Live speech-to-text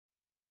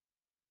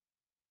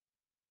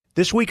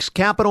This week's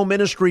Capital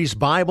Ministries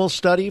Bible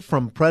study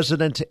from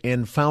President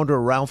and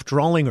Founder Ralph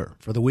Drollinger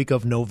for the week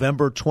of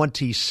November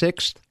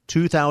 26th,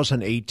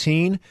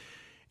 2018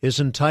 is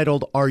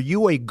entitled, Are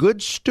You a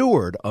Good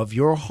Steward of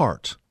Your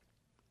Heart?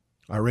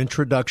 Our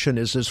introduction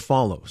is as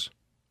follows.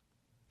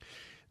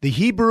 The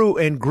Hebrew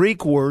and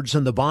Greek words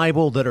in the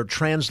Bible that are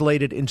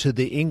translated into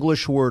the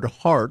English word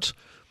heart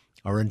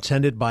are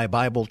intended by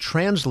Bible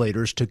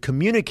translators to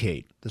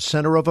communicate the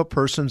center of a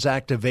person's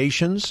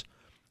activations,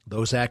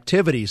 those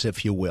activities,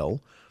 if you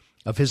will,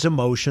 of his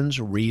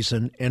emotions,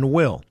 reason, and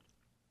will.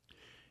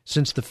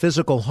 Since the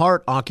physical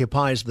heart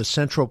occupies the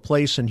central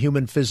place in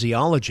human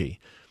physiology,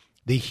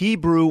 the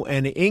Hebrew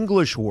and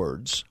English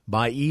words,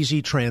 by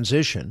easy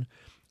transition,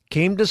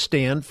 came to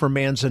stand for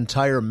man's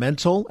entire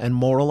mental and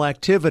moral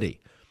activity,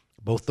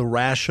 both the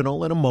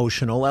rational and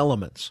emotional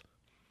elements.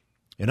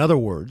 In other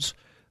words,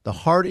 the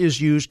heart is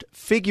used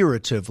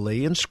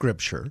figuratively in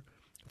Scripture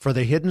for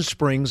the hidden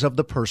springs of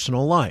the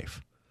personal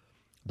life.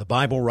 The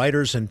Bible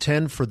writers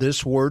intend for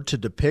this word to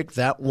depict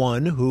that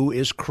one who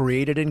is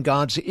created in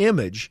God's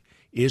image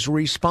is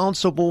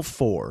responsible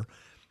for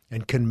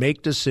and can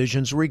make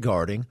decisions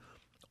regarding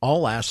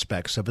all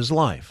aspects of his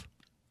life.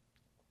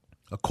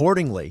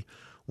 Accordingly,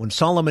 when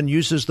Solomon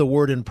uses the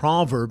word in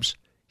Proverbs,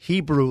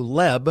 Hebrew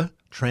leb,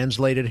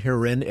 translated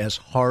herein as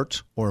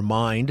heart or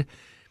mind,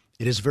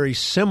 it is very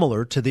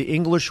similar to the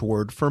English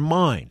word for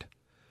mind.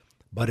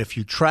 But if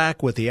you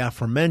track with the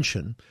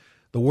aforementioned,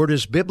 the word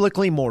is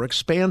biblically more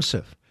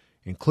expansive,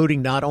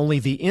 including not only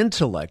the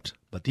intellect,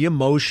 but the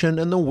emotion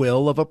and the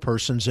will of a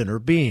person's inner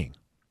being.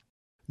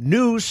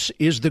 Nous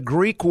is the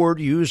Greek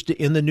word used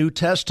in the New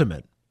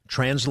Testament,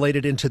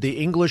 translated into the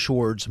English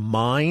words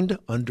mind,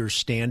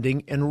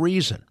 understanding, and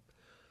reason.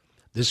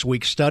 This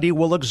week's study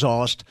will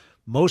exhaust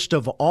most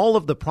of all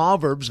of the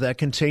Proverbs that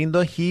contain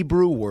the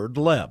Hebrew word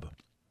leb.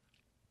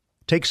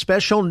 Take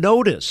special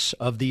notice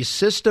of the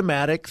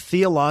systematic,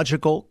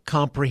 theological,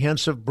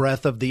 comprehensive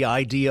breadth of the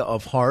idea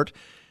of heart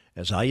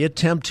as I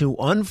attempt to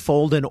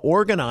unfold and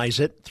organize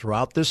it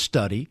throughout this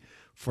study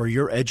for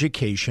your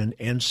education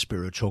and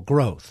spiritual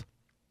growth.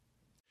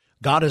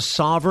 God is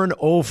sovereign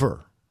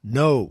over,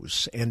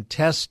 knows, and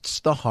tests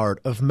the heart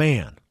of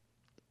man.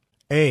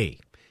 A,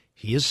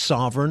 He is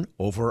sovereign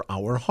over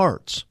our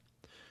hearts.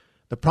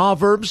 The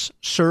Proverbs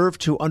serve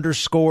to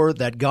underscore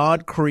that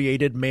God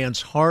created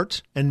man's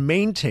heart and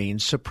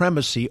maintains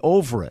supremacy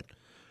over it.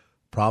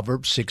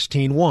 Proverbs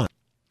 16:1.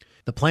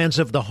 The plans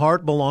of the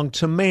heart belong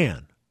to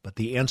man, but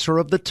the answer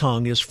of the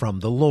tongue is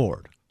from the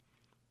Lord.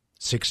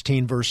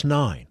 16 verse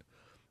 9.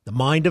 The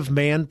mind of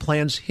man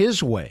plans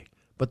his way,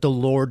 but the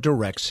Lord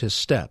directs his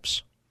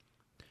steps.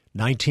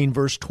 19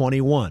 verse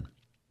 21.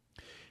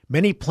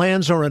 Many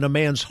plans are in a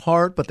man's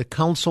heart, but the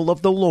counsel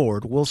of the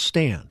Lord will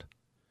stand.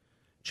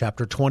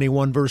 Chapter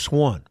 21, verse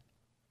 1.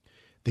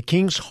 The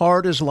king's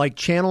heart is like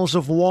channels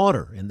of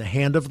water in the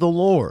hand of the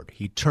Lord.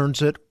 He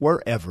turns it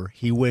wherever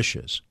he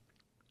wishes.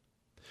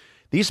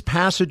 These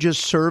passages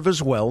serve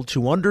as well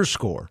to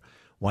underscore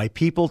why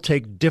people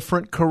take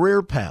different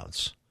career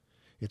paths.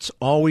 It's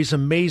always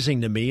amazing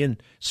to me and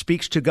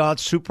speaks to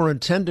God's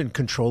superintendent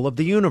control of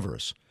the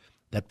universe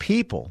that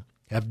people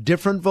have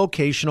different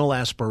vocational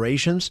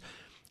aspirations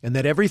and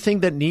that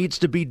everything that needs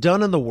to be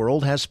done in the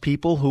world has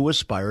people who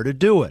aspire to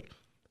do it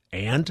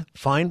and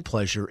find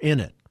pleasure in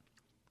it.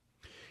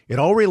 It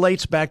all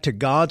relates back to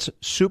God's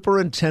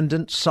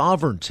superintendent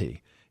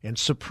sovereignty and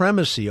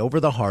supremacy over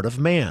the heart of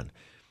man,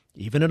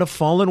 even in a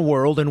fallen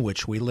world in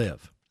which we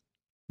live.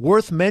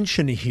 Worth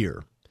mentioning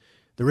here,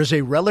 there is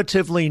a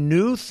relatively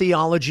new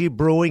theology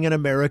brewing in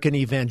American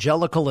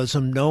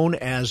evangelicalism known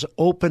as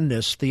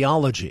openness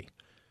theology.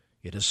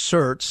 It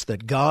asserts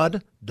that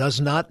God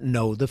does not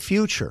know the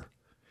future.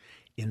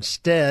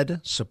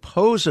 Instead,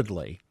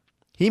 supposedly,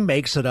 He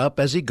makes it up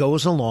as He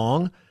goes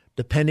along,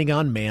 depending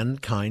on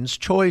mankind's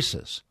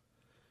choices.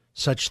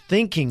 Such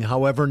thinking,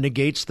 however,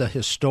 negates the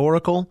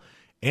historical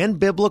and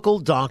biblical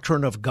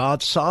doctrine of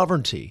God's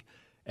sovereignty,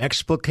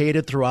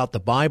 explicated throughout the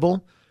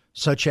Bible,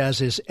 such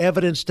as is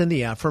evidenced in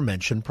the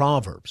aforementioned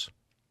Proverbs.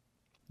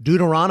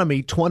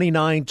 Deuteronomy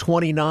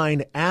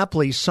 29:29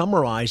 aptly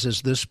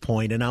summarizes this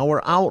point in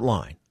our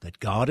outline, that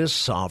God is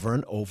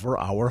sovereign over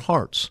our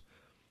hearts.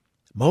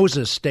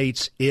 Moses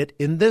states it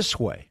in this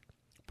way,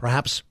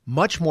 perhaps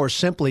much more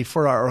simply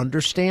for our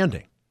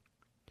understanding.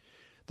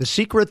 The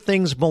secret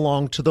things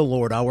belong to the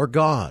Lord our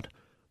God,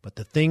 but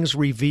the things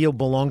revealed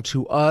belong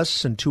to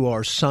us and to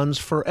our sons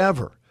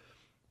forever,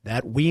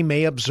 that we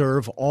may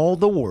observe all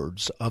the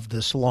words of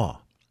this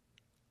law.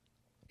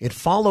 It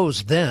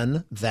follows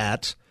then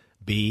that,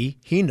 B,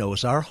 He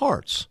knows our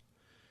hearts.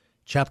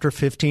 Chapter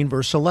 15,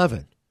 verse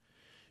 11.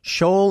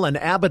 Sheol and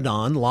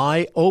Abaddon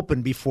lie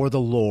open before the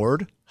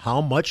Lord,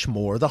 how much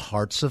more the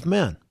hearts of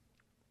men.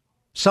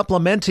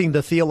 Supplementing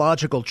the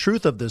theological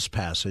truth of this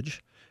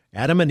passage,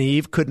 Adam and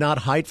Eve could not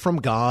hide from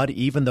God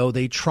even though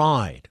they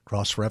tried,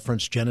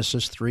 cross-reference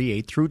Genesis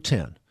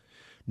 3:8-10.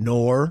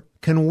 Nor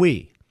can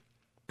we.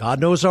 God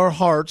knows our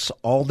hearts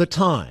all the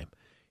time.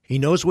 He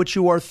knows what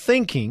you are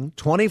thinking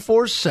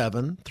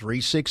 24/7,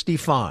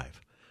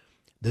 365.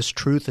 This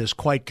truth is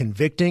quite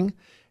convicting,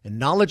 and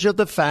knowledge of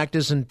the fact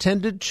is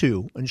intended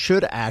to and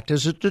should act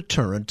as a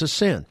deterrent to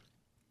sin.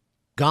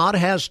 God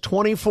has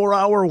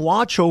 24-hour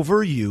watch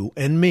over you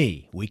and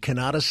me. We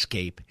cannot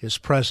escape His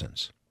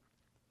presence.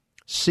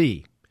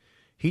 C.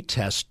 He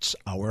tests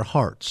our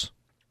hearts.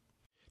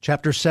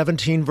 Chapter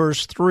 17,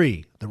 verse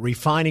 3, the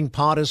refining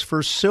pot is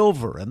for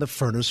silver and the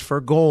furnace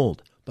for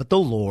gold, but the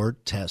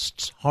Lord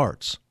tests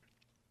hearts.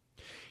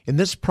 In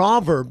this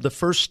proverb, the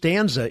first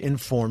stanza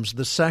informs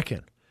the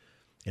second.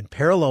 In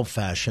parallel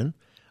fashion,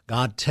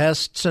 God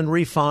tests and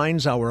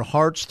refines our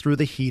hearts through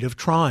the heat of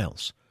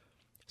trials.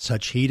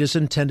 Such heat is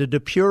intended to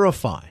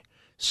purify,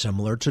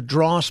 similar to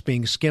dross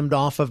being skimmed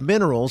off of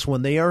minerals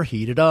when they are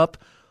heated up.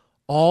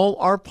 All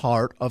are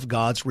part of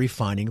God's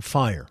refining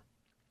fire.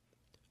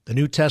 The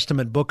New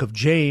Testament book of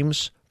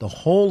James, the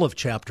whole of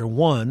chapter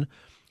 1,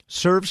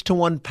 serves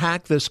to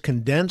unpack this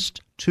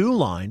condensed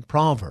two-line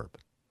proverb.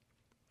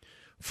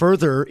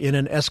 Further, in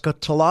an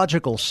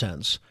eschatological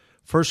sense,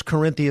 1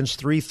 Corinthians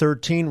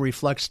 3:13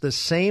 reflects the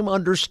same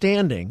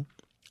understanding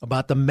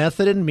about the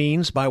method and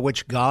means by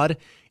which God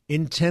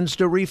intends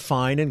to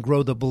refine and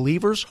grow the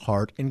believer's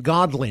heart in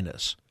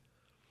godliness.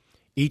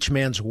 Each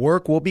man's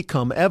work will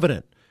become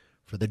evident,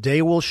 for the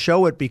day will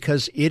show it,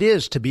 because it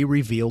is to be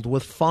revealed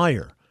with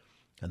fire,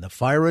 and the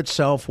fire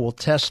itself will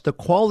test the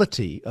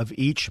quality of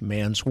each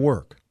man's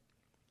work.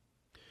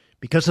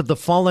 Because of the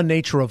fallen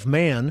nature of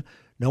man,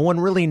 no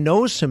one really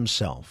knows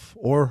himself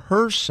or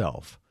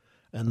herself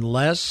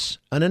unless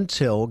and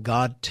until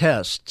God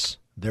tests,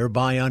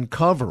 thereby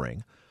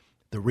uncovering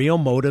the real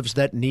motives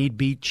that need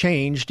be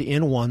changed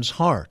in one's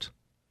heart.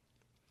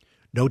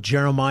 Note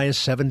Jeremiah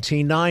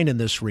 17:9 in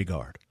this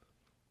regard.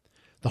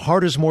 The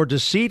heart is more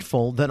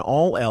deceitful than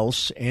all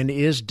else and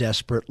is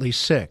desperately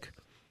sick.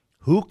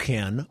 Who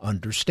can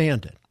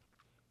understand it?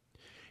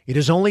 It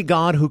is only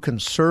God who can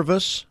serve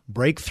us,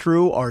 break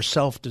through our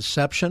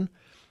self-deception,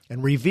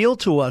 and reveal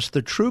to us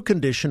the true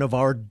condition of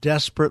our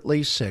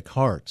desperately sick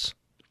hearts.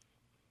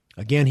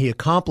 Again, He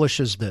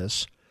accomplishes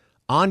this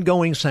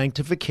ongoing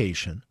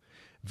sanctification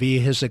via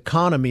His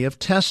economy of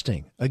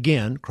testing.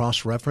 Again,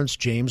 cross-reference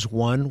James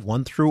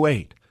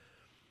 1:1-8.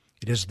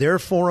 It is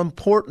therefore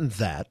important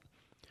that,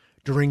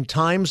 during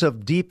times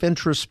of deep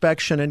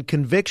introspection and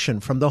conviction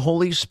from the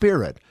Holy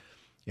Spirit,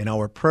 in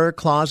our prayer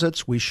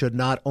closets, we should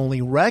not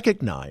only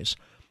recognize,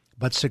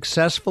 but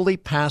successfully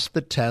pass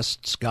the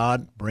tests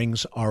God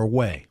brings our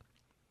way.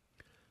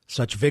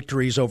 Such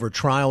victories over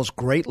trials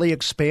greatly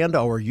expand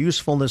our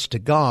usefulness to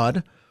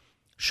God.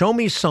 Show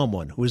me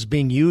someone who is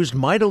being used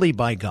mightily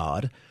by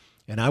God,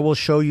 and I will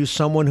show you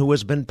someone who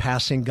has been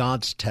passing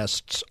God's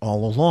tests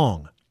all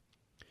along.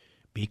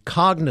 Be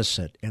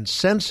cognizant and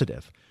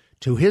sensitive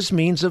to His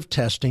means of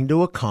testing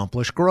to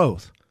accomplish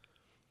growth.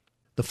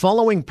 The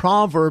following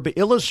proverb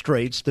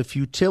illustrates the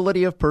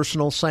futility of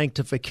personal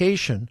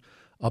sanctification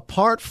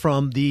apart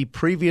from the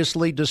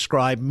previously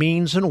described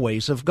means and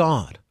ways of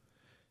God.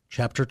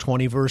 Chapter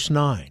 20, verse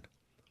 9.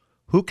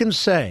 Who can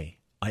say,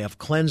 I have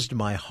cleansed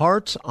my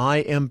heart, I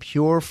am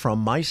pure from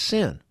my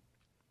sin?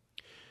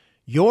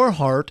 Your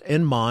heart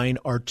and mine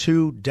are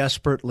too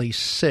desperately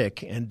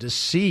sick and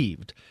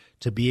deceived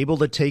to be able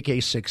to take a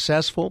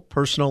successful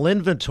personal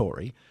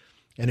inventory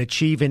and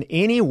achieve in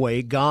any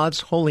way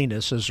God's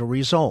holiness as a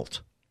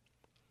result.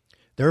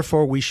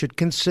 Therefore, we should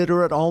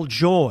consider it all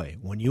joy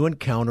when you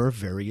encounter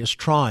various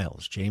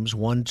trials, James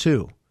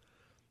 1:2.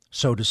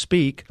 So to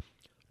speak,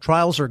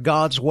 trials are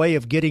God's way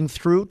of getting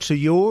through to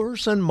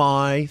yours and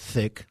my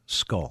thick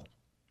skull.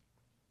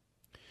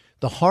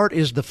 The heart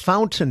is the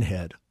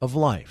fountainhead of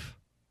life.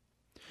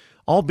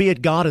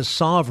 Albeit God is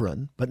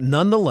sovereign, but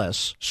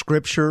nonetheless,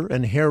 Scripture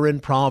and herein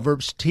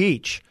Proverbs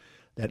teach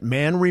that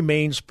man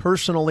remains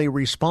personally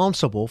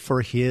responsible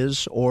for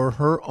his or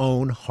her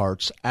own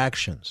heart's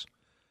actions.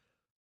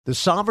 The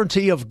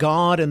sovereignty of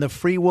God and the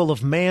free will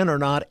of man are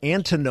not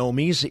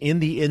antinomies in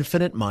the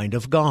infinite mind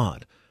of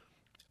God.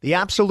 The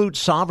absolute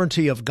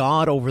sovereignty of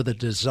God over the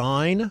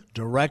design,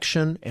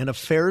 direction, and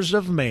affairs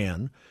of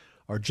man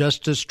are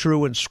just as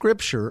true in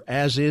Scripture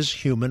as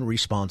is human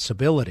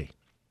responsibility.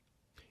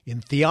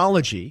 In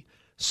theology,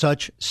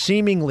 such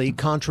seemingly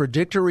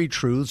contradictory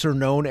truths are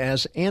known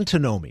as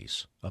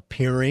antinomies,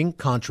 appearing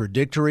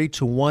contradictory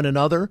to one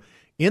another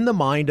in the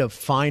mind of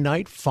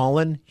finite,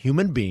 fallen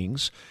human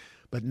beings,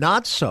 but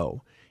not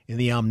so in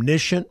the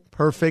omniscient,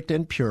 perfect,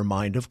 and pure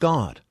mind of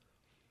God.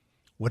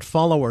 What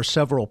follow are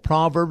several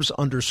proverbs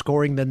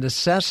underscoring the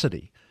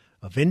necessity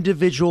of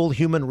individual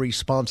human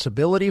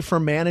responsibility for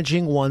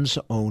managing one's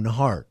own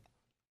heart.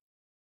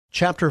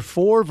 Chapter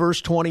 4,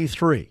 verse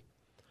 23.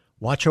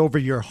 Watch over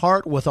your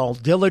heart with all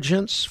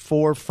diligence,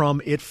 for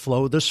from it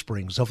flow the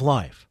springs of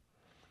life.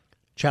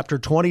 Chapter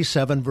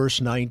 27,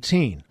 verse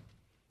 19.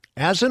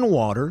 As in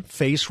water,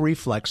 face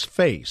reflects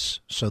face,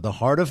 so the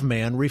heart of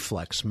man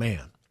reflects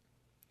man.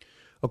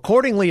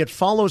 Accordingly, it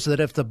follows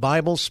that if the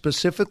Bible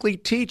specifically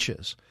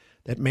teaches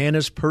that man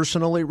is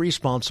personally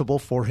responsible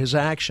for his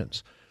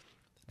actions,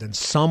 then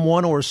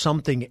someone or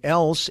something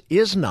else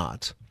is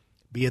not,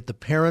 be it the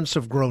parents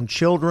of grown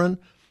children,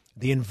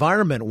 the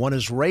environment one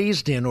is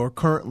raised in or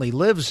currently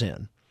lives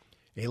in,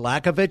 a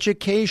lack of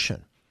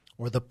education,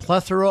 or the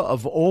plethora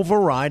of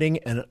overriding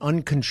and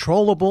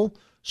uncontrollable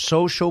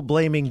social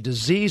blaming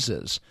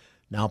diseases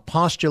now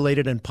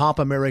postulated in pop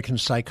American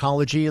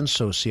psychology and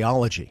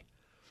sociology.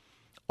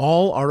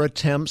 All are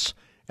attempts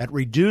at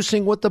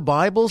reducing what the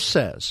Bible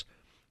says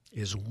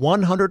is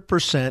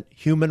 100%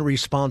 human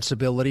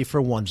responsibility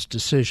for one's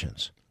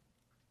decisions.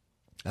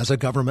 As a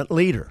government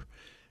leader,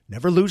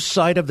 never lose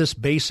sight of this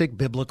basic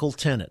biblical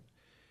tenet.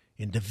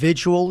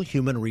 Individual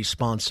human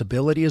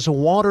responsibility is a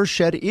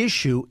watershed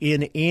issue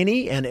in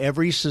any and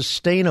every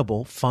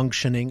sustainable,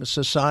 functioning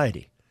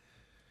society.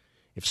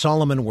 If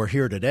Solomon were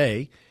here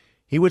today,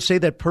 he would say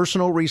that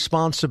personal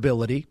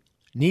responsibility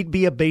need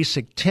be a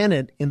basic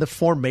tenet in the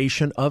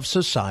formation of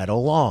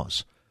societal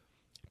laws.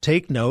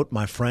 Take note,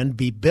 my friend,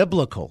 be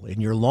biblical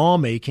in your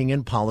lawmaking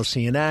and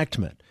policy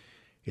enactment.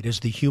 It is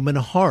the human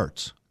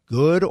heart,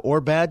 good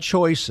or bad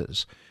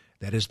choices,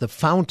 that is the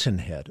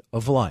fountainhead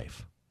of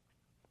life.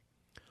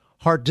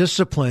 Heart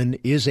discipline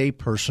is a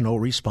personal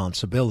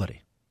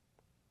responsibility.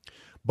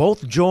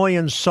 Both joy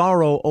and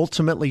sorrow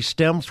ultimately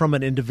stem from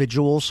an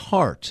individual's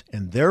heart,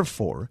 and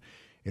therefore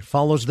it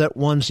follows that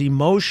one's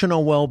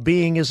emotional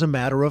well-being is a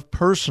matter of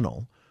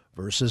personal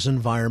versus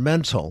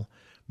environmental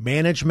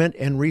management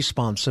and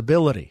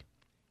responsibility.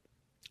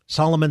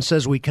 Solomon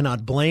says we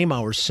cannot blame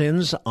our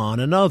sins on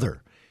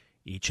another.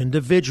 Each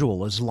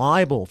individual is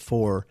liable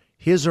for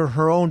his or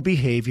her own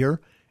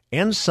behavior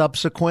and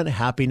subsequent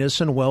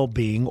happiness and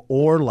well-being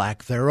or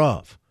lack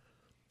thereof.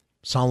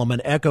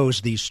 Solomon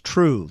echoes these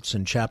truths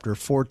in chapter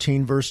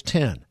 14, verse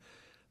 10.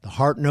 The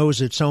heart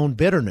knows its own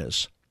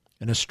bitterness,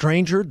 and a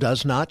stranger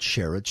does not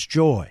share its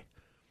joy.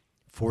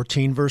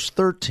 14, verse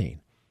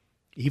 13.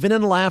 Even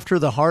in laughter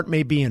the heart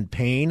may be in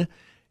pain,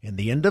 and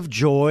the end of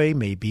joy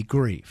may be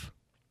grief.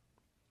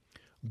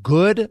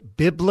 Good,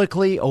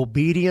 biblically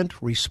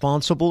obedient,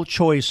 responsible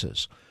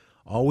choices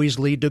always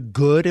lead to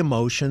good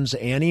emotions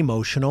and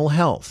emotional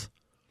health.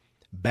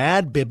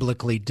 Bad,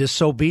 biblically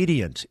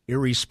disobedient,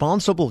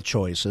 irresponsible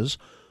choices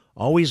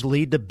always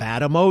lead to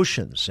bad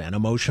emotions and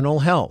emotional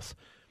health.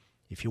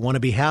 If you want to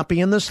be happy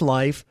in this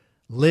life,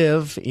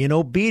 live in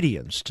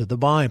obedience to the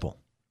Bible.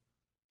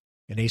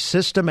 In a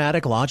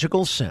systematic,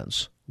 logical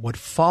sense, what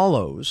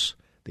follows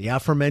the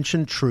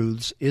aforementioned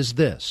truths is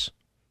this: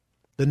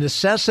 the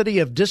necessity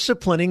of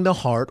disciplining the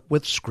heart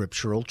with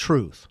scriptural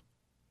truth.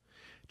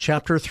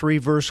 Chapter 3,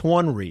 verse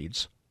 1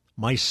 reads,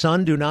 "My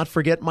son, do not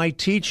forget my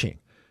teaching,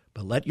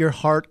 but let your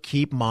heart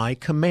keep my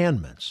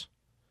commandments."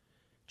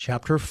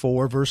 Chapter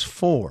 4, verse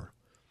 4,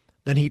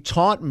 "Then he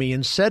taught me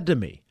and said to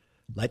me,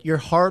 let your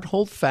heart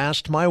hold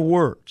fast my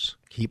words,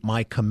 keep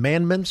my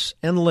commandments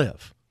and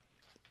live."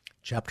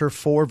 Chapter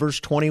 4,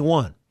 verse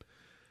 21,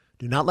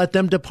 "Do not let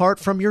them depart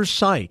from your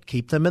sight,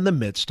 keep them in the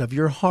midst of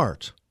your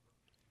heart."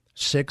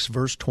 6,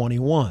 verse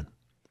 21,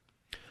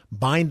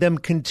 "Bind them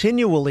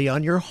continually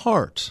on your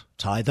heart,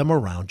 tie them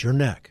around your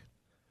neck."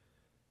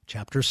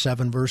 Chapter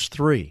 7, verse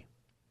 3,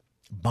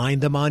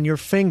 "Bind them on your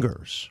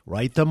fingers,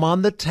 write them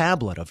on the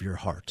tablet of your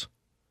heart."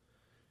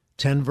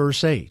 10,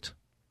 verse 8,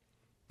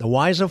 "The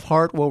wise of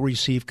heart will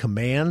receive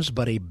commands,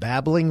 but a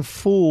babbling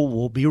fool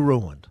will be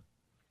ruined."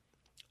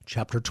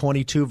 Chapter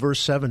 22, verse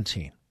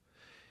 17,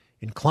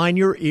 "Incline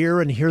your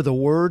ear and hear the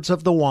words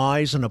of the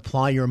wise, and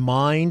apply your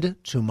mind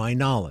to my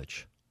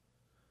knowledge."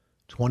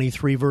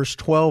 23, verse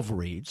 12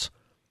 reads,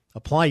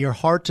 "Apply your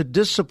heart to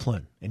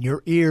discipline and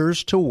your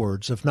ears to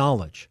words of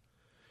knowledge."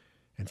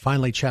 And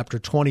finally, chapter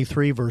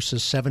 23,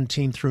 verses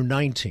 17 through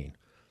 19,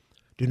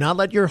 "Do not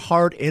let your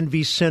heart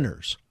envy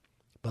sinners,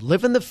 but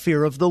live in the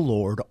fear of the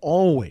Lord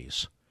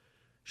always.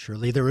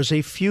 Surely there is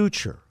a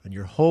future, and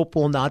your hope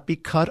will not be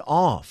cut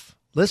off.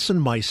 Listen,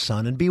 my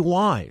son, and be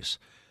wise,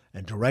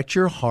 and direct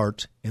your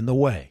heart in the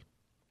way."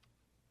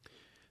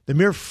 The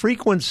mere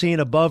frequency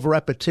and above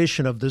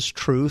repetition of this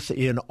truth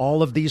in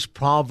all of these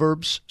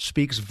proverbs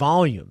speaks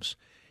volumes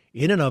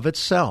in and of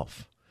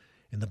itself.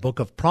 In the book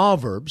of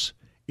Proverbs,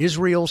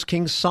 Israel's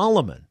King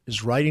Solomon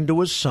is writing to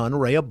his son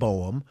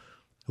Rehoboam,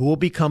 who will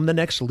become the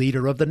next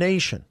leader of the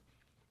nation.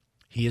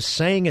 He is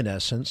saying, in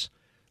essence,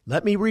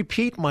 let me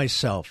repeat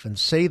myself and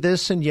say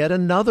this in yet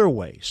another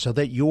way so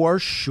that you are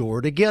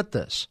sure to get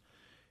this.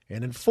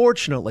 And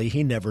unfortunately,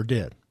 he never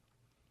did.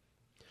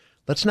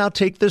 Let's now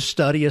take this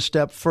study a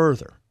step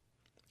further.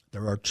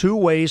 There are two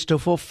ways to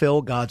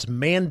fulfill God's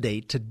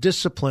mandate to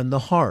discipline the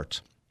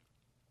heart: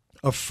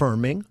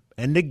 affirming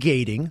and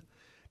negating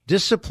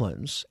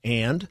disciplines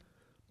and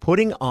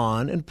putting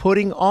on and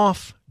putting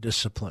off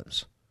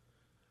disciplines.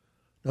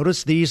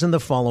 Notice these in the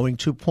following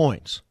 2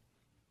 points.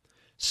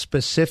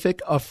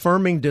 Specific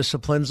affirming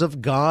disciplines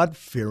of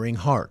God-fearing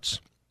hearts.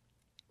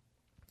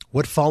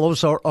 What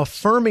follows are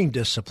affirming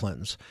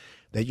disciplines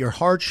that your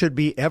heart should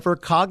be ever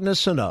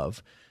cognizant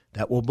of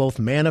that will both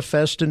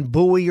manifest and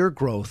buoy your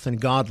growth in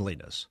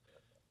godliness.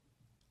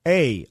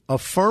 A.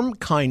 Affirm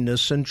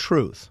kindness and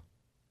truth.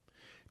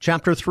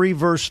 Chapter 3,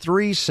 verse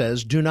 3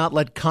 says, "Do not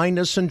let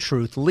kindness and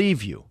truth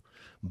leave you.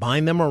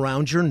 Bind them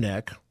around your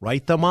neck,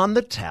 write them on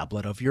the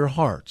tablet of your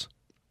heart."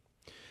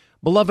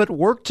 Beloved,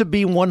 work to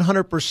be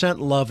 100%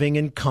 loving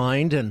and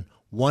kind and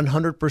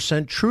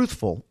 100%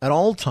 truthful at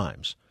all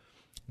times.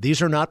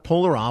 These are not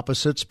polar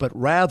opposites, but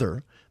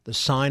rather the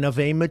sign of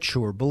a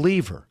mature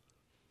believer.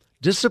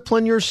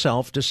 Discipline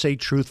yourself to say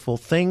truthful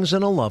things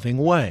in a loving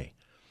way.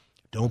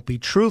 Don't be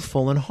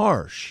truthful and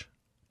harsh.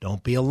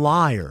 Don't be a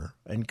liar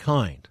and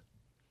kind.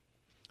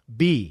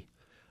 B,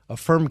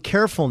 affirm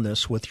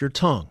carefulness with your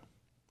tongue.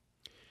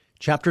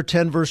 Chapter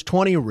 10, verse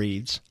 20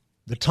 reads,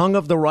 "The tongue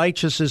of the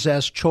righteous is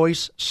as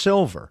choice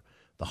silver.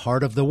 The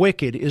heart of the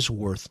wicked is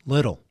worth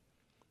little."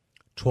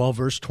 12,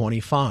 verse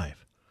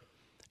 25.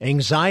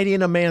 Anxiety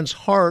in a man's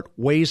heart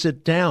weighs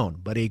it down,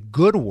 but a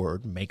good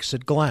word makes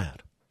it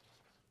glad.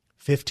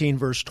 15,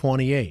 verse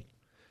 28.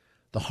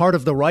 The heart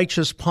of the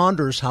righteous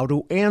ponders how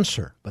to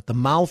answer, but the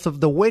mouth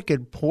of the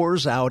wicked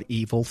pours out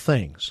evil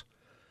things.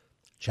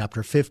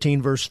 Chapter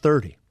 15, verse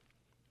 30.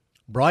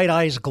 Bright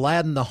eyes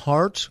gladden the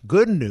heart.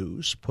 Good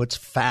news puts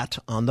fat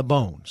on the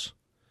bones.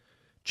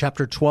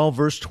 Chapter 12,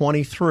 verse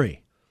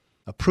 23.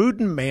 A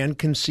prudent man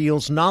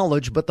conceals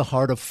knowledge, but the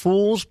heart of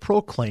fools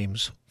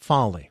proclaims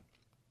folly.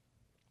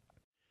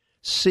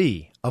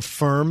 C,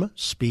 affirm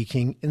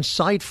speaking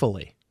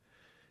insightfully.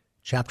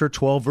 Chapter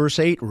 12, verse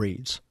 8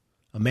 reads,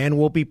 "A man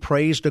will be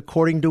praised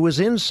according to his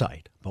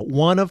insight, but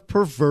one of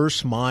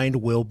perverse mind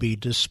will be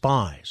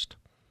despised."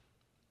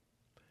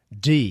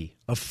 D,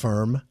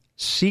 affirm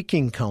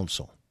seeking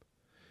counsel.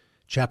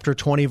 Chapter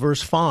 20,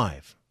 verse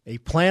 5, "A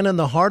plan in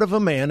the heart of a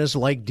man is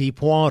like deep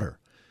water,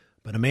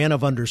 but a man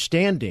of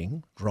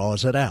understanding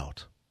draws it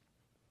out."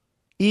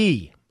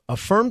 E,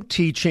 affirm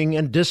teaching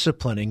and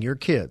disciplining your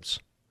kids.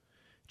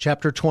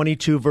 Chapter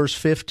 22, verse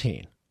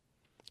 15,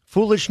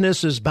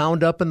 "Foolishness is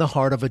bound up in the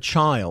heart of a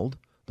child.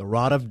 The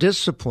rod of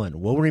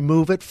discipline will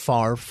remove it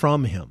far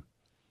from him."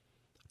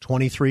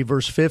 23,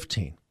 verse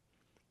 15,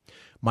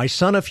 "My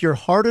son, if your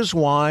heart is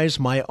wise,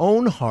 my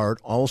own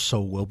heart also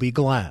will be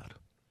glad."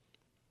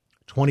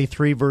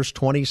 23, verse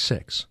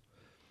 26,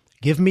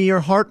 "Give me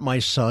your heart, my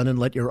son, and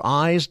let your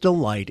eyes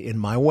delight in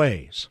my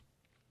ways."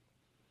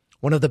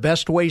 One of the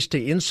best ways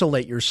to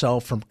insulate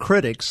yourself from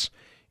critics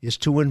is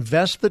to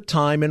invest the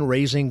time in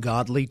raising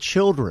godly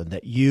children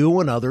that you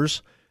and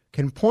others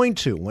can point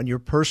to when your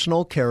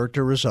personal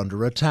character is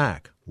under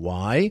attack.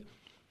 Why?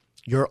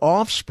 Your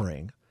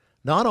offspring,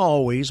 not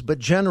always but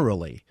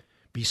generally,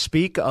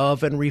 bespeak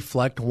of and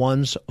reflect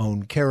one's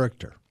own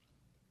character.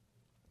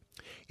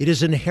 It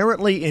is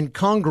inherently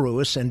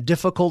incongruous and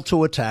difficult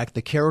to attack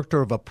the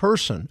character of a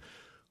person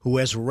who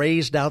has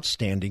raised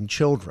outstanding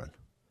children.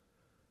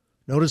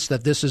 Notice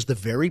that this is the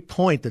very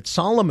point that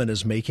Solomon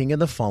is making in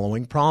the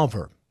following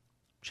proverb,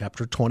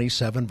 chapter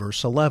 27,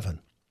 verse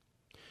 11.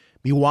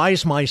 "Be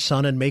wise, my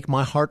son, and make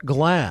my heart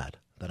glad,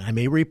 that I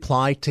may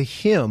reply to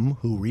him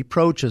who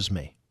reproaches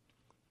me."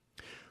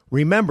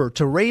 Remember,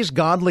 to raise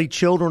godly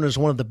children is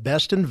one of the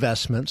best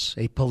investments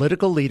a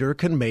political leader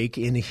can make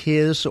in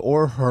his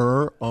or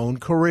her own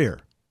career.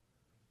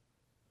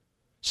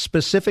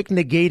 Specific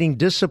negating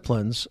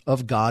disciplines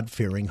of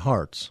God-fearing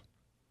hearts.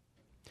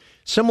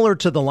 Similar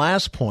to the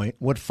last point,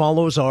 what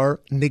follows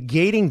are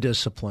negating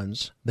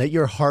disciplines that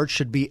your heart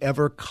should be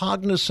ever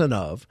cognizant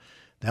of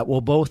that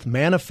will both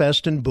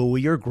manifest and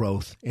buoy your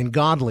growth in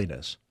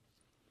godliness.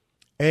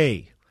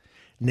 A,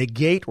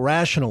 negate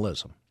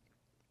rationalism.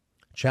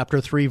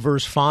 Chapter 3,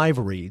 verse 5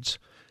 reads,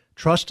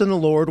 "Trust in the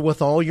Lord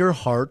with all your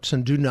heart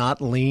and do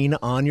not lean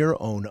on your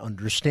own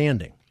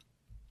understanding."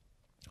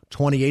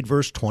 28,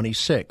 verse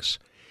 26,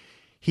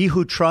 "He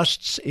who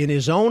trusts in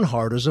his own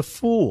heart is a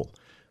fool,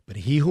 but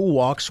he who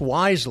walks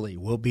wisely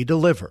will be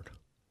delivered."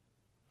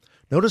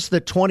 Notice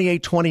that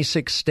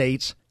 28:26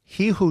 states,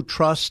 "He who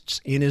trusts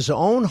in his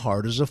own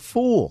heart is a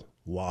fool."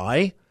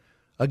 Why?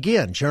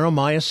 Again,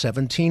 Jeremiah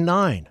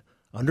 17:9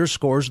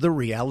 underscores the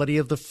reality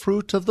of the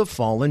fruit of the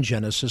fall in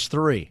Genesis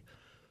 3.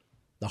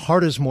 The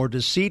heart is more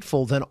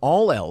deceitful than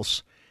all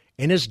else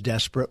and is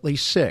desperately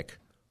sick.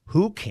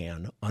 Who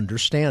can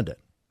understand it?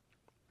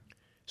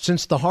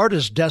 Since the heart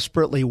is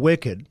desperately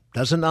wicked,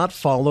 does it not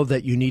follow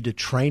that you need to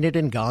train it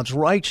in God's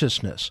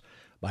righteousness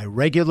by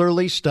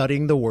regularly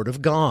studying the Word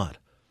of God?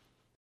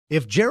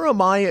 If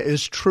Jeremiah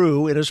is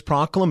true in his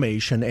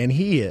proclamation, and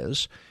he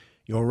is,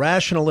 your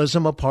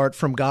rationalism apart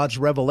from God's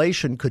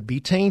revelation could be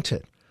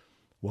tainted.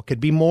 What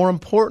could be more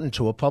important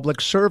to a public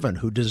servant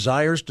who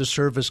desires to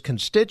serve his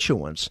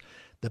constituents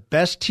the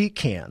best he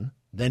can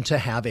than to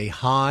have a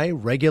high,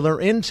 regular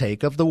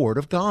intake of the Word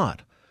of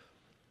God?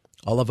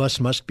 All of us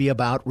must be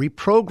about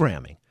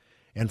reprogramming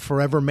and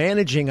forever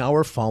managing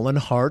our fallen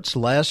hearts,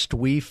 lest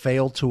we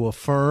fail to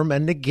affirm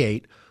and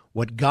negate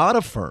what God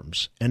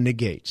affirms and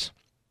negates.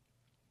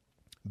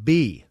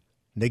 B,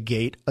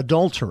 negate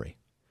adultery.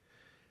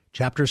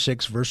 Chapter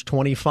 6, verse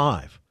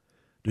 25.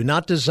 "Do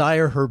not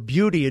desire her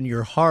beauty in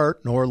your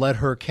heart, nor let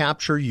her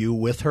capture you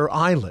with her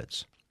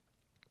eyelids."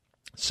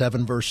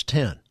 7, verse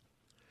 10.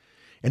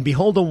 "And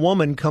behold, a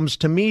woman comes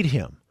to meet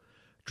him,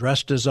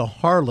 dressed as a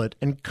harlot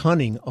and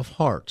cunning of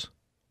heart."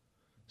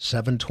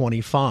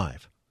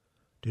 7:25.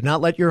 "Do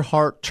not let your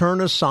heart turn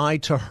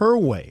aside to her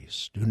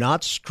ways. Do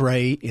not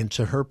stray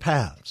into her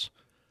paths."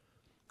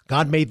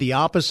 God made the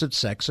opposite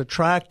sex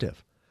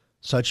attractive.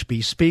 Such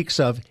bespeaks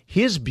of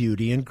His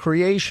beauty in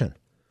creation.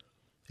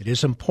 It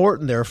is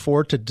important,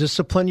 therefore, to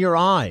discipline your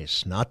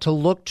eyes, not to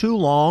look too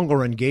long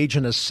or engage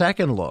in a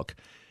second look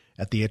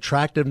at the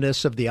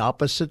attractiveness of the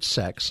opposite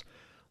sex,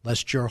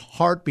 lest your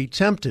heart be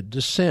tempted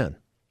to sin.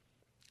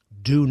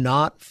 Do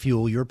not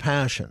fuel your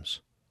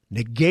passions.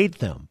 Negate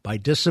them by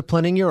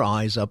disciplining your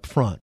eyes up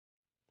front.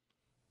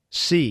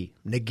 C.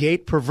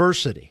 Negate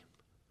perversity.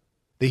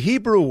 The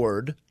Hebrew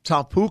word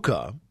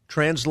tapuka,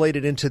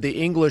 translated into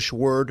the English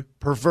word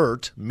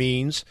pervert,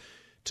 means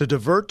to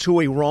divert to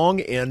a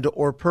wrong end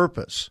or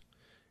purpose.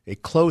 A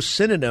close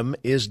synonym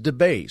is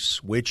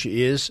debase, which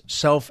is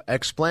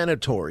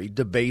self-explanatory,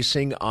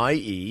 debasing,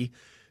 i.e.,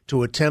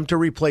 to attempt to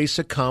replace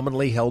a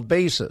commonly held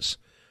basis,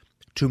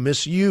 to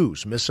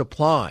misuse,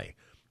 misapply,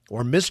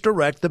 or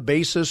misdirect the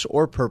basis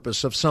or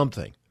purpose of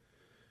something.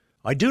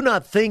 I do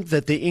not think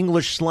that the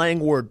English slang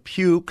word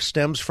puke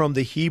stems from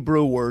the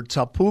Hebrew word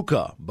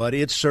tapuka, but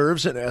it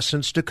serves in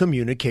essence to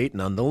communicate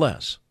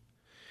nonetheless.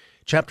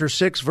 Chapter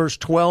 6, verse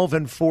 12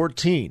 and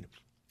 14.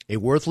 A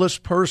worthless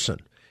person,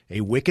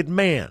 a wicked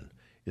man,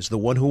 is the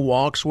one who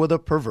walks with a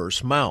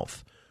perverse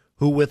mouth,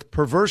 who with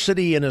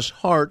perversity in his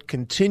heart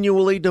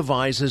continually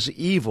devises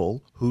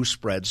evil, who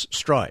spreads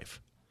strife.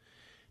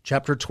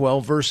 Chapter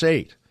 12, verse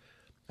 8.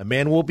 A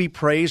man will be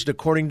praised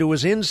according to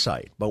his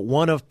insight, but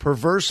one of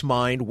perverse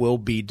mind will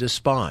be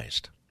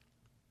despised.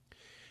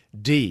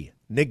 D.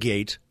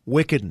 Negate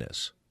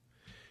wickedness.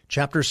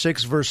 Chapter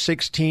 6, verse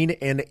 16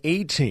 and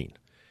 18.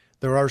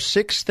 There are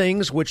 6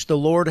 things which the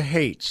Lord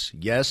hates,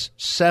 yes,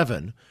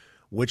 7,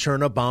 which are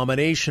an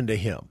abomination to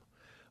Him.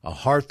 A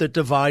heart that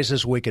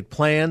devises wicked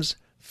plans,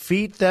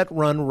 feet that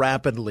run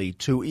rapidly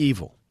to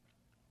evil.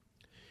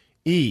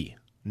 E.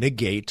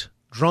 Negate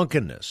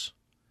drunkenness.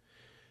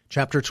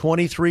 Chapter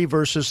 23,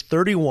 verses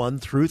 31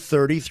 through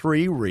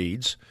 33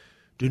 reads,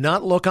 Do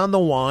not look on the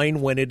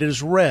wine when it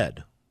is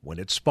red, when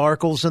it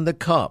sparkles in the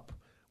cup,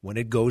 when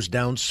it goes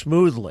down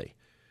smoothly.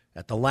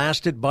 At the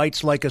last it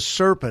bites like a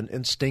serpent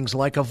and stings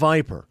like a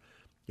viper.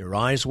 Your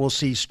eyes will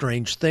see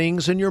strange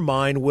things, and your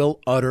mind will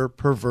utter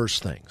perverse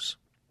things.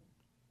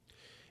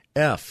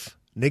 F.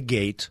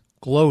 Negate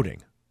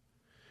gloating.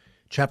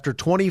 Chapter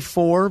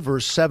 24,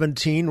 verse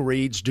 17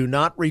 reads, Do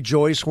not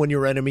rejoice when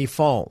your enemy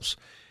falls,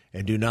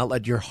 and do not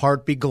let your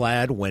heart be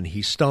glad when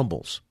he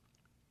stumbles.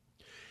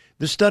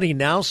 The study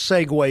now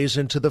segues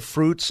into the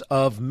fruits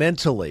of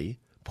mentally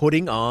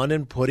putting on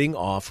and putting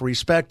off,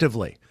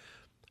 respectively.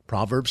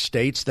 Proverbs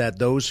states that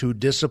those who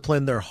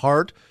discipline their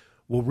heart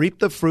will reap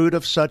the fruit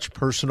of such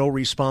personal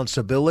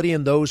responsibility,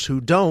 and those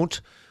who don't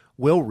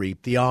will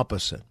reap the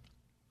opposite.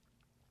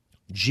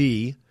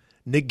 G.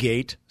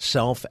 Negate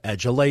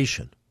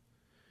self-adulation.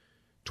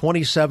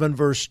 27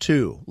 verse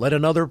 2, Let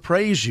another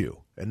praise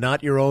you, and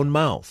not your own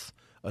mouth,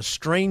 a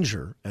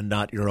stranger, and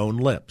not your own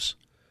lips.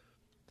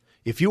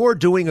 If you are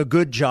doing a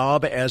good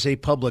job as a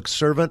public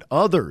servant,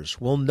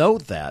 others will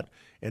note that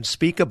and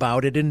speak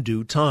about it in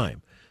due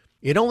time.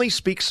 It only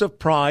speaks of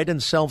pride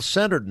and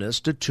self-centeredness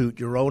to toot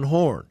your own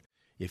horn.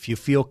 If you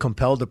feel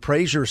compelled to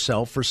praise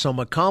yourself for some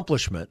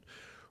accomplishment,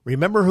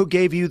 remember who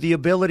gave you the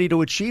ability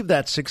to achieve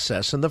that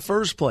success in the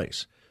first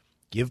place.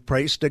 Give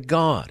praise to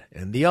God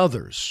and the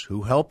others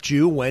who helped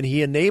you when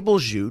He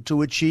enables you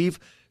to achieve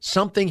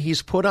something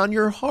He's put on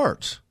your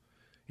heart.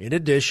 In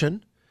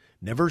addition,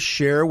 never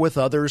share with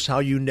others how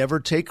you never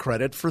take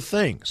credit for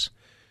things.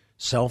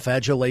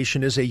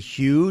 Self-adulation is a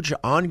huge,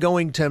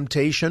 ongoing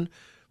temptation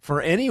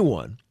for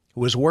anyone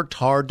who has worked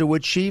hard to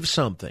achieve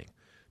something.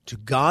 To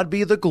God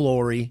be the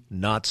glory,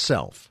 not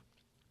self.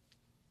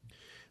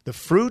 The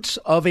fruits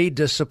of a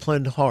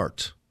disciplined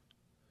heart.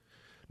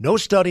 No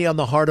study on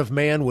the heart of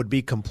man would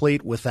be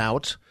complete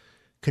without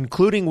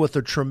concluding with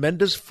the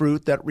tremendous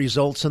fruit that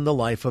results in the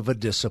life of a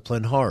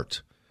disciplined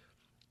heart.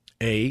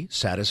 A.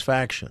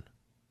 Satisfaction.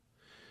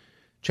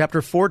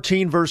 Chapter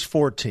 14, verse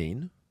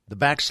 14, The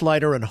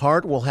backslider in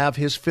heart will have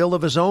his fill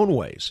of his own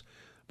ways,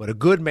 but a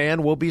good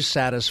man will be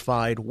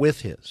satisfied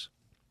with his.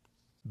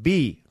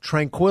 B.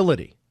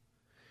 Tranquility.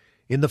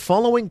 In the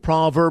following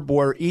proverb,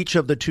 where each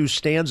of the 2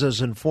 stanzas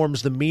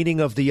informs the meaning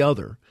of the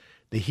other,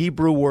 the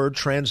Hebrew word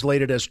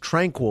translated as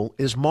tranquil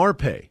is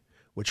marpe,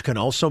 which can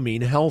also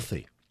mean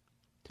healthy.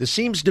 This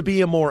seems to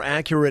be a more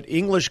accurate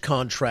English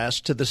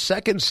contrast to the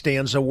second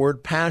stanza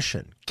word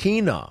passion,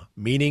 kina,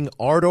 meaning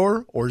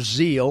ardor or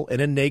zeal in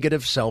a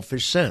negative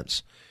selfish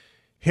sense.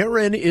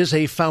 Herein is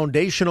a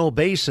foundational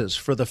basis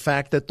for the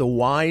fact that the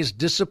wise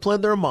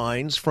discipline their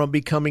minds from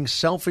becoming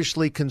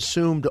selfishly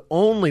consumed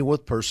only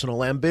with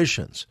personal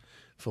ambitions.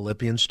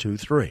 Philippians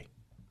 2:3.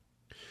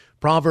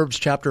 Proverbs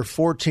chapter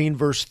 14,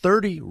 verse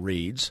 30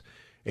 reads,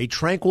 A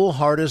tranquil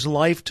heart is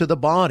life to the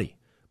body,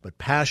 but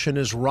passion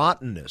is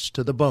rottenness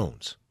to the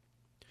bones.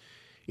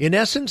 In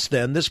essence,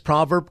 then, this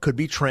proverb could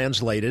be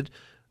translated,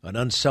 An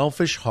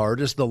unselfish heart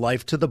is the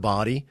life to the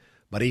body,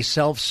 but a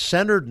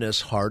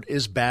self-centeredness heart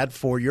is bad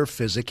for your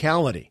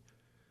physicality.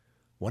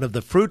 One of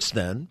the fruits,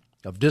 then,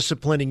 of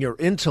disciplining your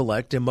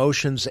intellect,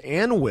 emotions,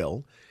 and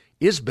will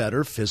is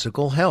better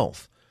physical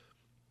health.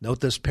 Note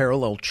this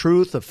parallel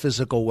truth of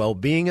physical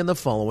well-being in the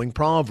following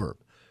proverb.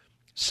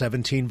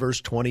 17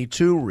 verse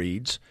 22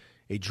 reads,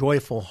 "A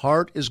joyful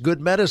heart is good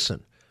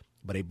medicine,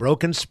 but a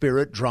broken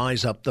spirit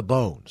dries up the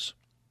bones."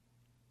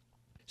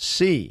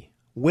 C.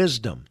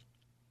 Wisdom.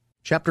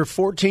 Chapter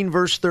 14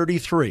 verse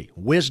 33,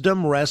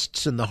 "Wisdom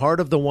rests in the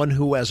heart of the one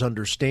who has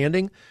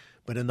understanding,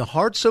 but in the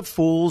hearts of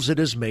fools it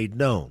is made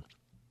known."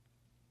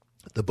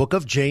 The book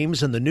of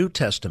James in the New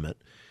Testament,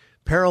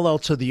 parallel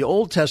to the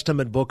Old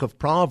Testament book of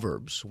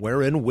Proverbs,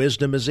 wherein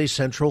wisdom is a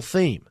central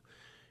theme.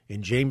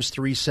 In James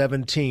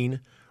 3:17,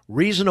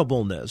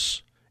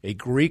 reasonableness, a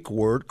Greek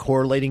word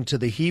correlating to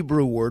the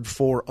Hebrew word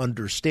for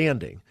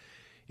understanding,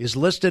 is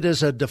listed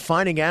as a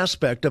defining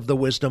aspect of the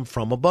wisdom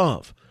from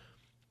above.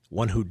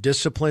 One who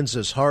disciplines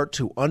his heart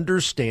to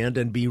understand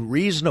and be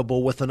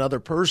reasonable with another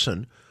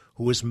person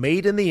who is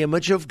made in the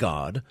image of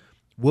God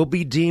will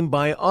be deemed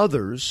by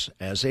others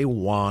as a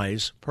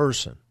wise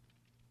person.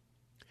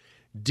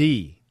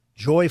 D.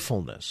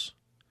 Joyfulness.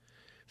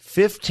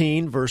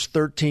 15 verse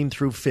 13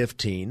 through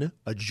 15,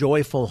 "A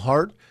joyful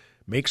heart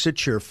makes a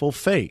cheerful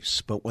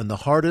face, but when the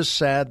heart is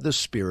sad, the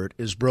spirit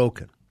is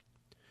broken."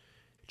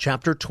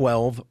 Chapter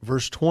 12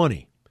 verse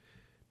 20,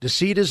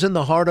 "Deceit is in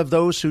the heart of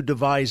those who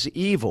devise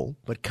evil,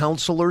 but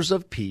counselors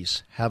of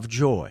peace have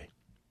joy."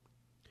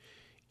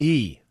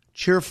 E.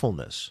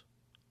 Cheerfulness.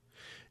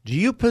 Do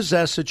you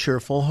possess a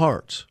cheerful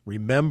heart?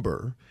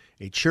 Remember,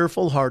 a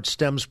cheerful heart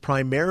stems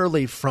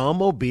primarily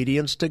from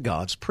obedience to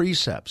God's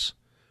precepts.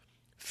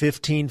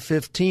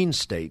 15:15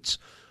 states,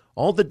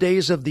 "All the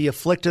days of the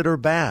afflicted are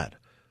bad,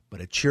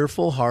 but a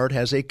cheerful heart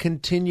has a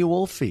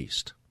continual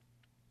feast."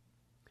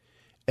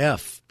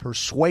 F.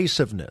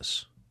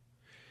 Persuasiveness.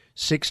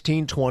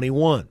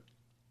 16:21,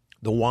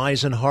 "The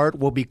wise in heart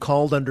will be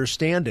called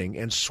understanding,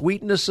 and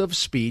sweetness of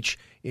speech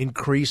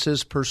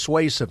increases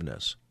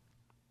persuasiveness."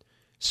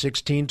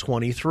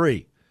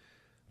 16:23,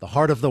 "The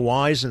heart of the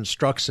wise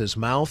instructs his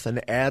mouth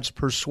and adds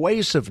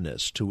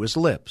persuasiveness to his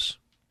lips."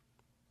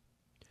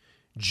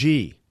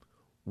 G.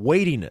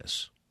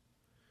 Weightiness.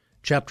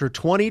 Chapter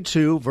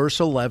 22, verse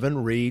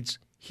 11 reads,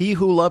 "He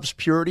who loves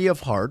purity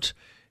of heart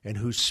and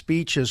whose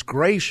speech is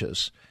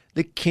gracious,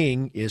 the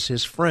king is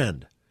his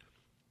friend."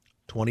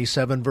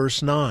 27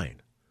 verse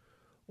 9,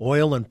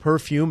 "Oil and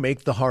perfume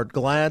make the heart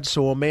glad,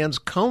 so a man's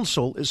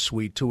counsel is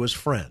sweet to his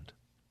friend."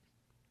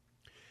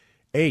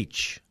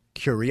 H.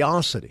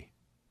 Curiosity.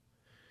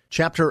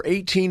 Chapter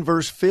 18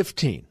 verse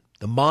 15,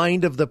 "The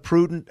mind of the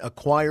prudent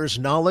acquires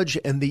knowledge,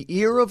 and the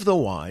ear of the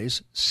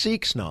wise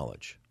seeks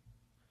knowledge."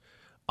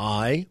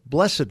 I.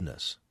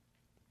 Blessedness.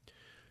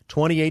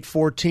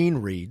 28:14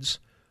 reads,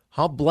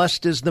 "How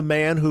blessed is the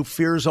man who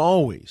fears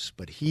always,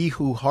 but he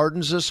who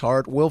hardens his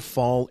heart will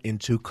fall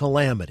into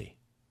calamity."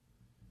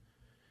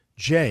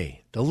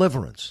 J.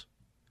 Deliverance.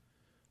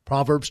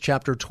 Proverbs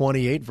chapter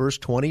 28, verse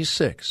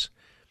 26,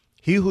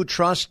 "He who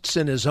trusts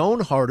in his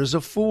own heart is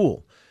a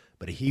fool,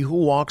 but he who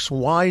walks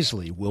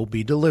wisely will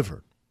be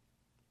delivered."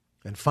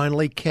 And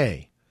finally,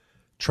 K.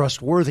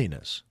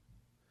 Trustworthiness.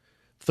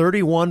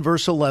 31,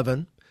 verse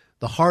 11,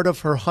 "The heart of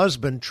her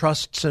husband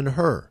trusts in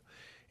her,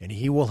 and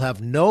he will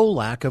have no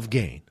lack of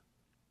gain."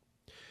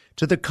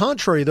 To the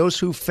contrary, those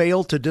who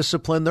fail to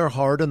discipline their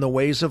heart in the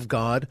ways of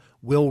God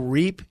will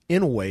reap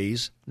in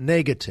ways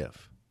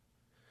negative.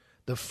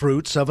 The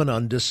fruits of an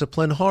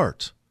undisciplined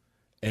heart.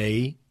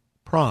 A.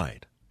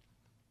 Pride.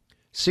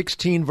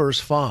 16 verse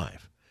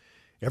 5,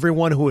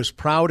 "Everyone who is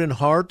proud in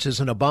heart is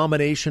an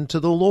abomination to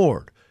the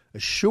Lord.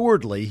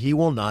 Assuredly he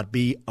will not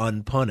be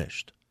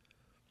unpunished."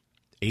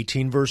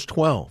 18 verse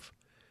 12,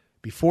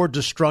 "Before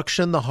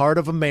destruction the heart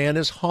of a man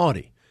is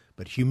haughty,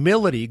 but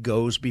humility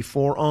goes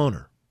before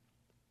honor."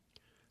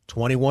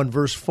 21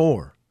 verse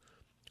 4,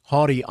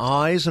 "Haughty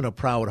eyes and a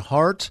proud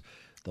heart,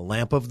 the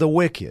lamp of the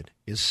wicked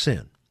is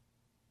sin."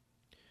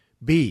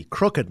 B.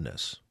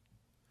 Crookedness.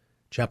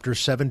 Chapter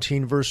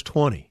 17 verse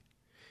 20,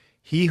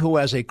 "He who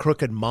has a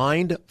crooked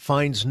mind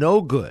finds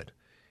no good,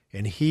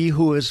 and he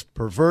who is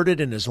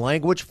perverted in his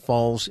language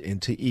falls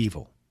into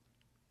evil."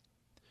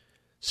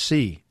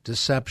 C.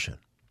 Deception.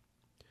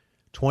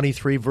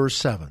 23 verse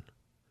 7,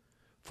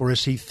 "For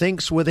as he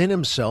thinks within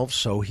himself,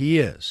 so he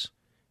is.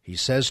 He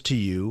says to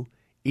you,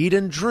 'Eat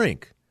and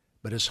drink,'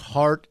 but his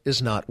heart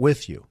is not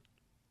with you."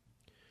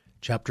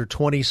 Chapter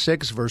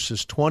 26,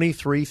 verses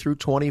 23 through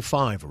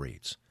 25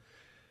 reads,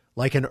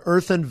 "Like an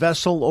earthen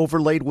vessel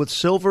overlaid with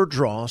silver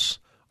dross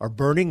are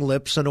burning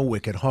lips and a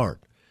wicked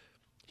heart.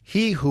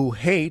 He who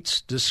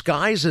hates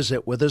disguises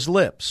it with his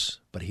lips,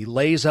 but he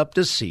lays up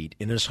deceit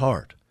in his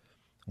heart.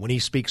 When he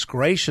speaks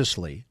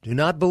graciously, do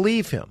not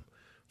believe him,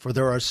 for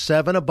there are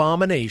 7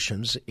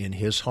 abominations in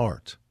his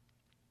heart."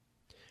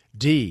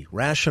 D.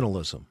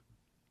 Rationalism.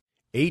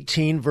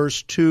 18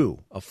 verse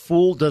 2, "A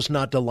fool does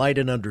not delight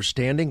in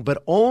understanding,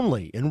 but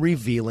only in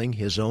revealing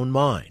his own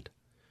mind."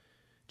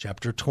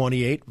 Chapter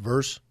 28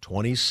 verse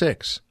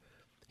 26,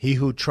 "He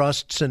who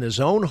trusts in his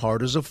own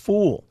heart is a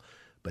fool,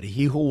 but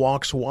he who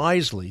walks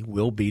wisely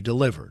will be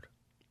delivered."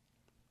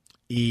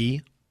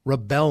 E.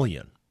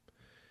 Rebellion.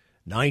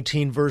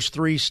 19 verse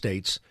 3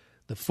 states,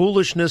 The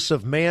foolishness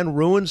of man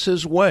ruins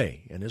his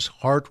way, and his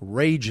heart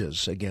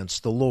rages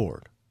against the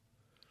Lord.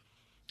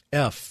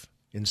 F,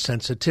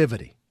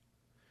 insensitivity.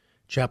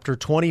 Chapter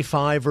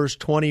 25, verse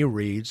 20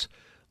 reads,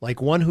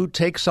 like one who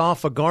takes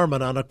off a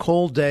garment on a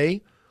cold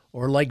day,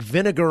 or like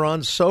vinegar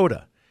on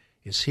soda,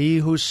 is he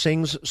who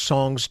sings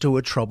songs to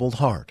a troubled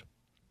heart.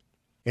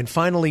 And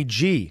finally,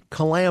 G,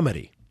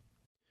 calamity.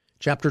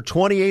 Chapter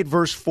 28,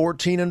 verse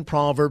 14 in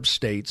Proverbs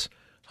states,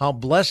 how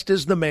blessed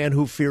is the man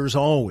who fears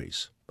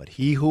always, but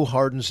he who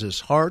hardens his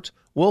heart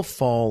will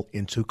fall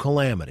into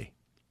calamity.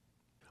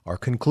 Our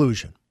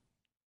conclusion.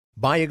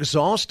 By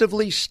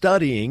exhaustively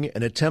studying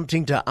and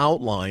attempting to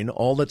outline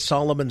all that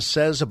Solomon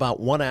says about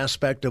one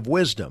aspect of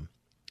wisdom,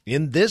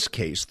 in this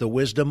case the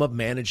wisdom of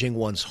managing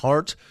one's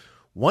heart,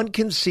 one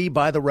can see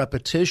by the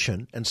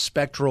repetition and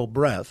spectral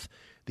breath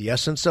the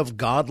essence of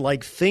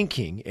godlike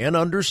thinking and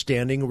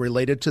understanding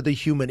related to the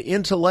human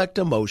intellect,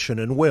 emotion,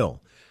 and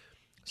will.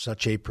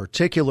 Such a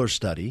particular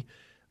study,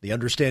 the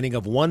understanding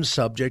of one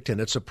subject and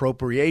its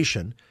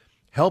appropriation,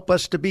 help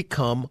us to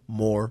become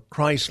more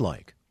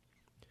Christ-like.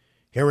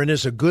 Herein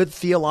is a good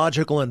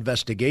theological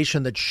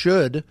investigation that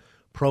should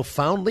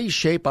profoundly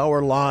shape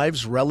our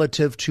lives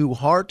relative to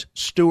heart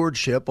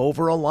stewardship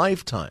over a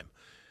lifetime.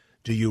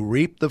 Do you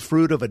reap the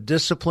fruit of a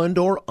disciplined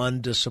or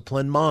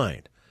undisciplined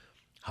mind?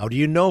 How do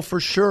you know for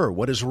sure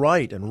what is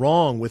right and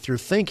wrong with your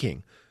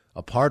thinking,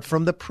 apart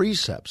from the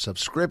precepts of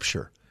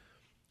Scripture?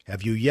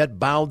 Have you yet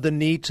bowed the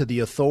knee to the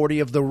authority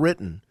of the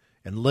written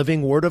and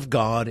living Word of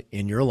God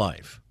in your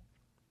life?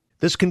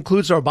 This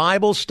concludes our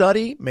Bible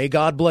study. May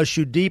God bless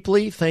you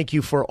deeply. Thank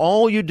you for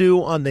all you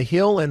do on the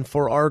Hill and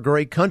for our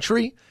great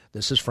country.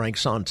 This is Frank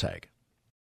Sontag.